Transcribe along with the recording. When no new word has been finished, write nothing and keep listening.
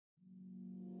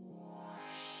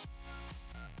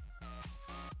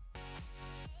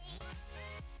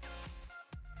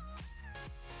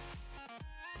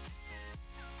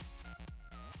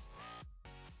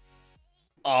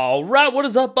Alright, what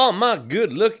is up all my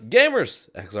good looking gamers?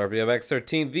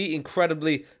 XRPFX13, the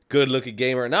incredibly good looking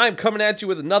gamer, and I'm coming at you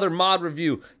with another mod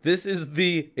review. This is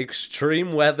the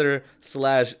extreme weather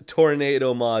 /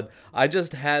 tornado mod. I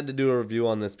just had to do a review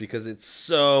on this because it's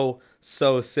so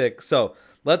sick. So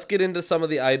let's get into some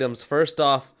of the items. First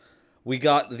off, we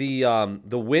got the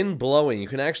wind blowing. You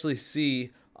can actually see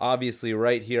obviously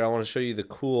right here. I want to show you the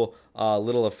cool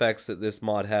little effects that this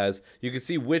mod has. You can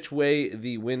see which way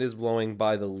the wind is blowing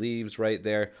by the leaves right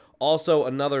there. Also,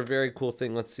 another very cool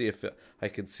thing, let's see if I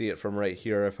could see it from right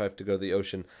here, if I have to go to the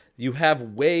ocean. You have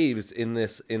waves in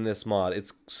this mod.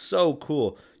 It's so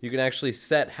cool. You can actually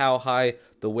set how high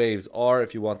the waves are,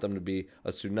 if you want them to be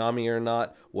a tsunami or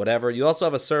not, whatever. You also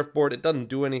have a surfboard. It doesn't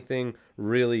do anything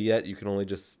really yet. You can only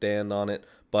just stand on it.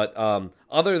 But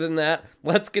other than that,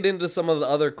 let's get into some of the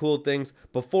other cool things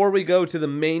before we go to the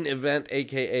main event,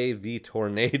 aka the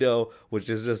tornado, which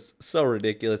is just so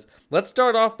ridiculous. Let's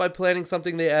start off by planting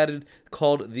something they added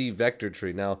called the vector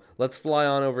tree. Now, let's fly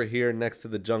on over here next to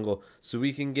the jungle so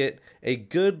we can get a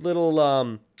good little,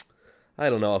 I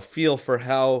don't know, a feel for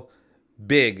how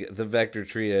big the vector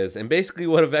tree is. And basically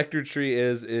what a vector tree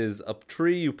is a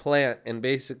tree you plant, and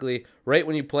basically right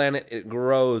when you plant it, it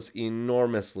grows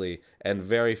enormously and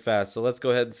very fast. So let's go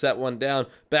ahead and set one down,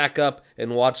 back up,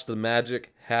 and watch the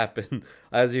magic happen.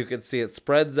 As you can see, it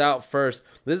spreads out first.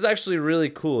 This is actually really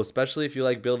cool, especially if you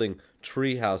like building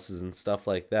tree houses and stuff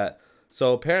like that.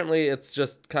 So apparently it's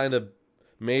just kind of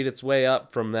made its way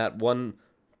up from that one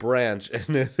branch,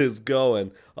 and it is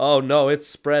going. Oh no, it's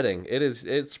spreading.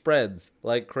 It spreads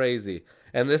like crazy.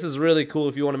 And this is really cool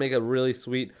if you want to make a really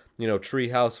sweet, you know, tree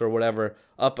house or whatever,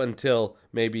 up until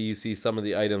maybe you see some of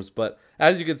the items. But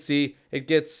as you can see, it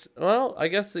gets, well, I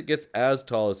guess it gets as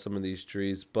tall as some of these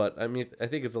trees, but I mean, I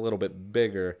think it's a little bit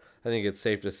bigger. I think it's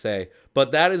safe to say.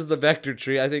 But that is the vector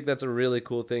tree. I think that's a really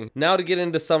cool thing. Now to get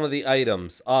into some of the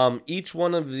items. Each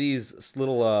one of these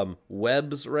little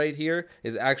webs right here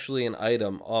is actually an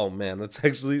item. Oh man, that's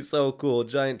actually so cool.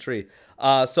 Giant tree.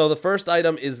 So the first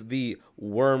item is the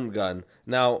worm gun.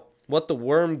 Now, what the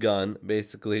worm gun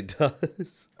basically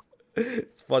does,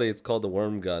 it's funny, it's called the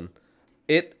worm gun.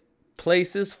 It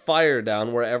places fire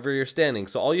down wherever you're standing.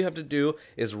 So all you have to do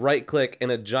is right click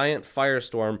and a giant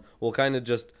firestorm will kind of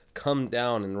just come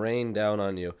down and rain down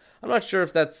on you. I'm not sure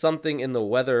if that's something in the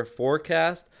weather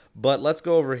forecast, but let's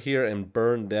go over here and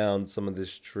burn down some of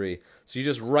this tree. So you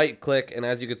just right click, and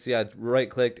as you can see, I right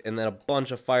clicked and then a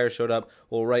bunch of fire showed up.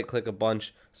 We'll right click a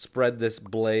bunch, spread this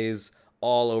blaze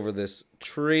all over this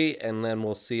tree, and then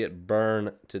we'll see it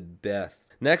burn to death.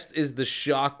 Next is the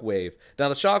shockwave. Now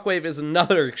the shockwave is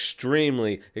another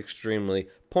extremely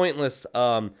pointless,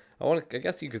 I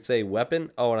guess you could say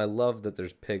weapon. Oh, and I love that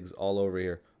there's pigs all over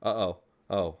here. Oh,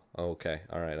 okay.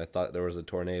 All right. I thought there was a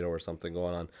tornado or something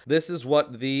going on. This is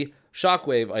what the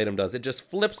shockwave item does. It just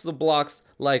flips the blocks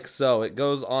like so. It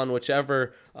goes on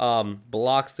whichever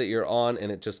blocks that you're on,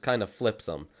 and it just kind of flips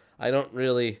them. I don't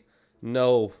really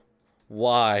know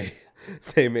why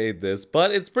they made this,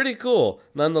 but it's pretty cool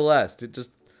nonetheless. It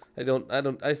just,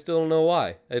 I still don't know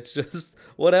why. It's just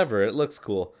whatever. It looks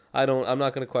cool. I'm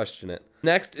not going to question it.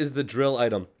 Next is the drill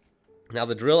item. Now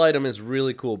the drill item is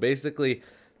really cool. Basically,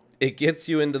 it gets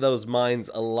you into those mines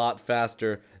a lot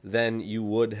faster than you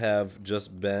would have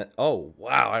just been. Oh,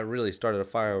 wow, I really started a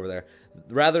fire over there.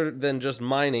 Rather than just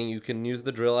mining, you can use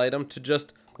the drill item to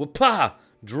just whoop-ah,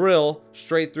 drill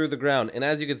straight through the ground. And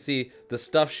as you can see, the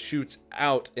stuff shoots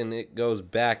out and it goes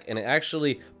back, and it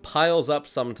actually piles up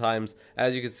sometimes.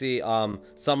 As you can see,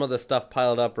 some of the stuff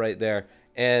piled up right there.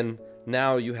 And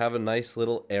now you have a nice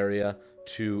little area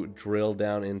to drill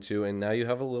down into, and now you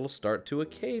have a little start to a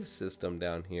cave system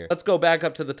down here. Let's go back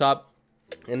up to the top,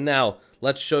 and now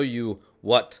let's show you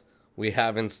what we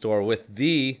have in store with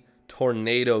the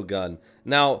tornado gun.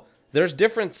 Now there's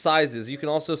different sizes. You can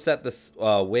also set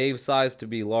the wave size to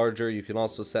be larger. You can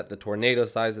also set the tornado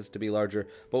sizes to be larger,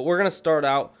 but we're gonna start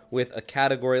out with a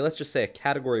category, let's just say a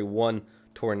category 1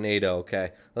 tornado.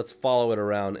 Okay, let's follow it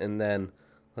around, and then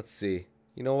let's see,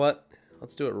 you know what,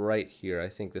 let's do it right here. I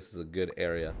think this is a good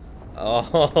area.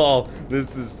 Oh,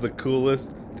 this is the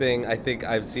coolest thing I think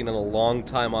I've seen in a long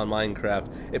time on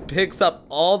Minecraft. It picks up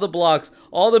all the blocks,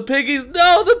 all the piggies.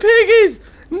 No, the piggies!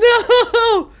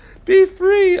 No! Be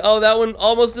free! Oh, that one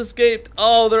almost escaped.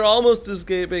 Oh, they're almost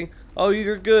escaping. Oh,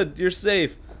 you're good. You're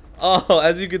safe. Oh,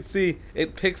 as you can see,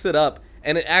 it picks it up,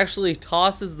 and it actually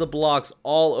tosses the blocks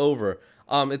all over.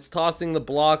 It's tossing the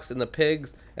blocks and the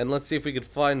pigs, and let's see if we could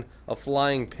find a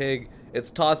flying pig. It's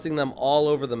tossing them all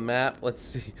over the map. Let's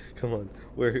see. Come on.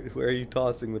 Where are you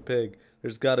tossing the pig?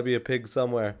 There's got to be a pig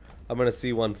somewhere. I'm going to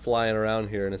see one flying around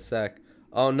here in a sec.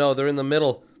 Oh no, they're in the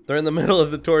middle. They're in the middle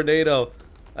of the tornado.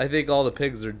 I think all the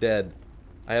pigs are dead.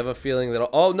 I have a feeling that...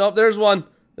 Oh, no, there's one.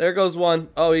 There goes one.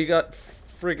 Oh, he got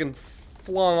freaking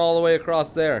flung all the way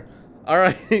across there. All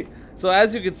right. So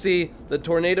as you can see, the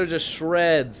tornado just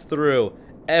shreds through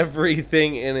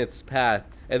everything in its path.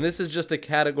 And this is just a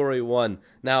category 1.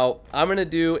 Now, I'm going to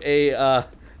do a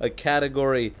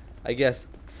category, I guess,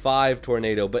 5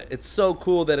 tornado. But it's so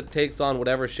cool that it takes on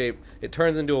whatever shape. It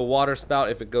turns into a water spout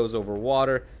if it goes over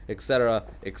water, etc.,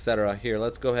 etc. Here,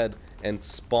 let's go ahead and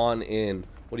spawn in.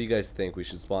 What do you guys think we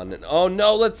should spawn in? Oh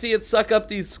no, let's see it suck up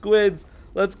these squids.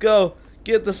 Let's go.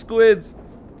 Get the squids.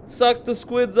 Suck the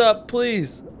squids up,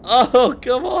 please. Oh,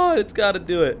 come on. It's got to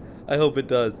do it. I hope it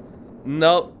does.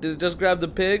 Nope. Did it just grab the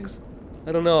pigs?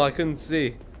 I don't know. I couldn't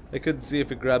see. I couldn't see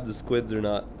if it grabbed the squids or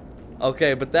not.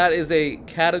 Okay, but that is a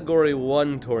category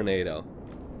 1 tornado.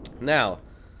 Now,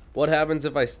 what happens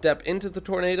if I step into the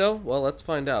tornado? Well, let's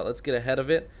find out. Let's get ahead of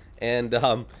it. And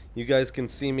you guys can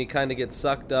see me kind of get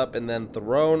sucked up and then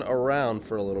thrown around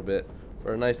for a little bit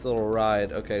for a nice little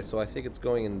ride. Okay, so I think it's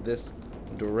going in this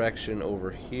direction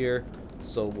over here.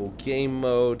 So we'll game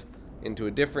mode into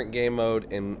a different game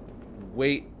mode and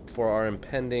wait for our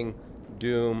impending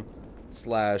doom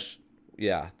slash...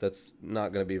 Yeah, that's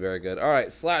not going to be very good. All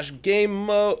right, slash game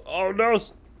mode. Oh, no.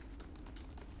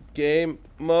 Game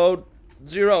mode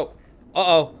 0.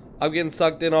 Uh-oh. I'm getting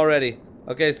sucked in already.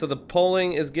 Okay, so the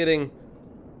polling is getting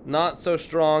not so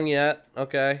strong yet.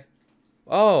 Okay.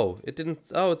 Oh, it didn't...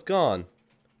 Oh, it's gone.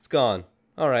 It's gone.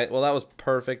 All right, well, that was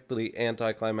perfectly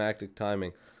anticlimactic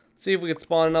timing. Let's see if we can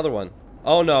spawn another one.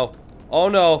 Oh, no. Oh,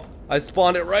 no. I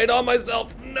spawned it right on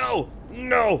myself. No.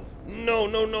 No. No,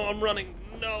 no, no. I'm running.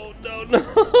 No, no,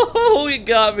 no. He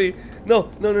got me. No,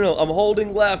 no, no, no. I'm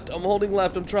holding left. I'm holding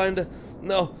left. I'm trying to...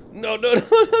 No, no, no,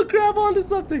 no, no. Grab onto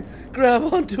something.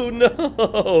 Grab onto...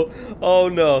 No. Oh,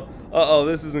 no. Uh-oh,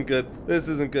 this isn't good. This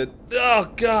isn't good.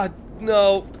 Oh, God.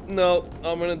 No, no.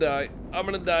 I'm gonna die. I'm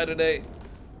gonna die today.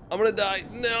 I'm gonna die.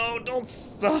 No, don't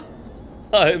stop.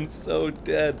 I'm so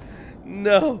dead.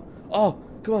 No. Oh,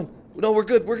 come on. No, we're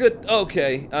good. We're good.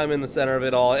 Okay, I'm in the center of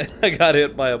it all, and I got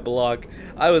hit by a block.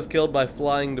 I was killed by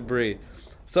flying debris.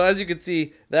 So as you can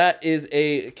see, that is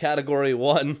a category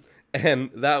 1, and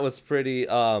that was pretty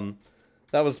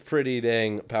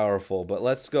dang powerful. But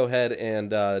let's go ahead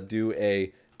and do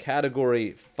a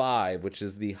category 5, which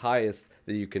is the highest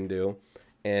that you can do,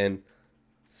 and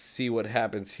see what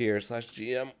happens here. Slash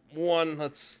GM1.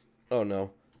 Let's... Oh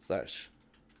no. Slash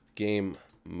game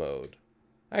mode.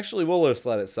 Actually, we'll just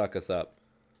let it suck us up.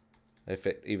 If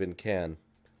it even can.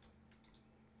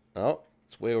 Oh,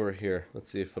 it's way over here.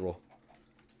 Let's see if it'll...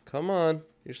 Come on.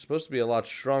 You're supposed to be a lot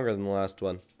stronger than the last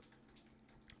one.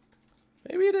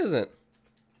 Maybe it isn't.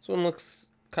 This one looks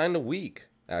kind of weak,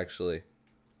 actually.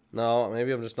 No,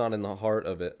 maybe I'm just not in the heart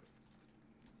of it.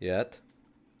 Yet.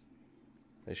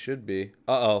 I should be.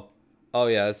 Uh-oh. Oh,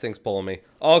 yeah, this thing's pulling me.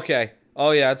 Okay.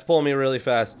 Oh, yeah, it's pulling me really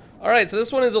fast. Alright, so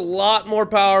this one is a lot more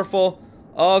powerful.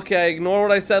 Okay, ignore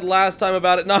what I said last time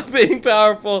about it not being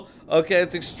powerful. Okay,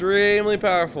 it's extremely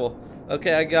powerful.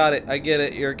 Okay, I got it. I get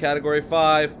it. You're category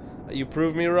 5. You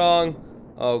proved me wrong.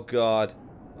 Oh, God.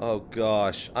 Oh,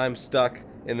 gosh. I'm stuck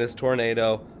in this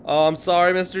tornado. Oh, I'm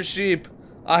sorry, Mr. Sheep.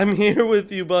 I'm here with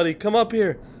you, buddy. Come up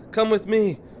here. Come with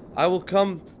me. I will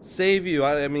come save you.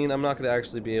 I mean, I'm not going to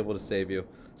actually be able to save you.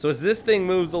 So as this thing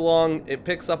moves along, it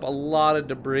picks up a lot of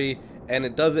debris, and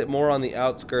it does it more on the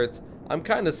outskirts. I'm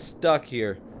kind of stuck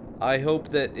here. I hope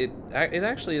that it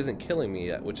actually isn't killing me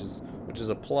yet, which is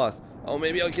a plus. Oh,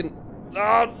 maybe I can...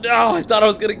 Oh, no! I thought I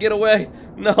was going to get away.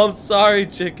 No, I'm sorry,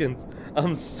 chickens.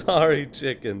 I'm sorry,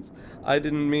 chickens. I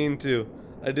didn't mean to.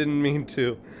 I didn't mean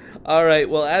to. Alright,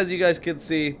 well, as you guys can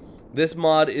see, this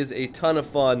mod is a ton of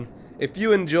fun. If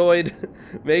you enjoyed,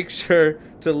 make sure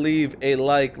to leave a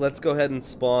like. Let's go ahead and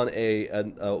spawn a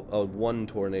 1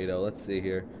 tornado. Let's see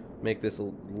here. Make this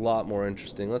a lot more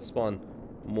interesting. Let's spawn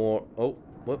more. Oh,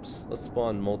 whoops. Let's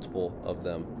spawn multiple of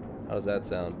them. How does that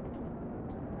sound?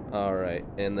 Alright,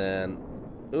 and then...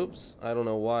 Oops, I don't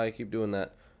know why I keep doing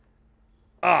that.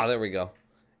 Ah, there we go.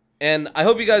 And I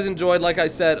hope you guys enjoyed. Like I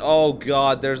said, oh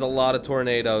god, there's a lot of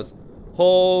tornadoes.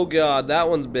 Oh god, that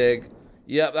one's big.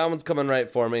 Yep, that one's coming right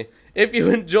for me. If you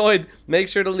enjoyed, make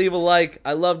sure to leave a like.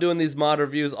 I love doing these mod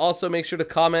reviews. Also, make sure to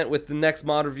comment with the next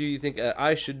mod review you think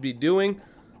I should be doing.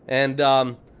 And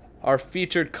our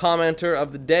featured commenter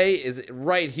of the day is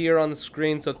right here on the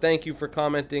screen. So thank you for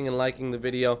commenting and liking the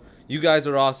video. You guys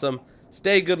are awesome.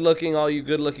 Stay good looking, all you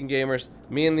good looking gamers.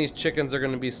 Me and these chickens are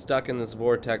going to be stuck in this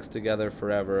vortex together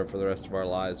forever for the rest of our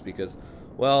lives because,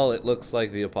 well, it looks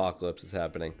like the apocalypse is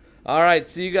happening. Alright,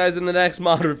 see you guys in the next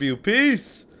mod review.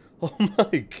 Peace! Oh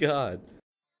my god.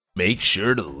 Make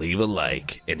sure to leave a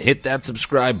like and hit that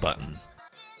subscribe button